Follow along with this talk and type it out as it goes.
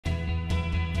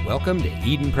Welcome to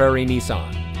Eden Prairie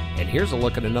Nissan, and here's a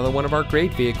look at another one of our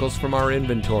great vehicles from our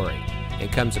inventory.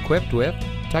 It comes equipped with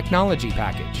technology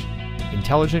package,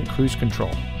 intelligent cruise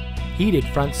control, heated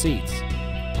front seats,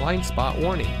 blind spot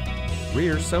warning,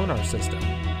 rear sonar system,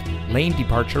 lane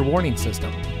departure warning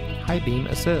system, high beam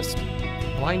assist,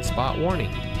 blind spot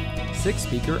warning,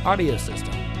 6-speaker audio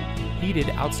system, heated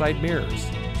outside mirrors,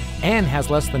 and has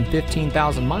less than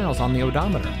 15,000 miles on the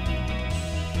odometer.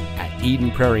 At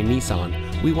Eden Prairie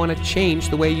Nissan, we want to change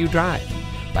the way you drive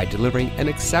by delivering an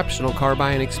exceptional car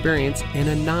buying experience in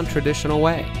a non-traditional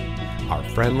way. Our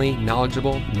friendly,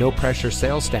 knowledgeable, no-pressure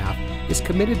sales staff is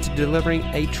committed to delivering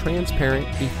a transparent,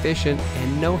 efficient,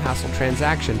 and no-hassle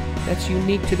transaction that's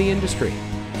unique to the industry.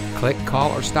 Click,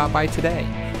 call, or stop by today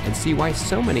and see why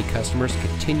so many customers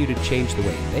continue to change the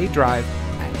way they drive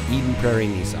at Eden Prairie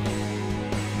Nissan.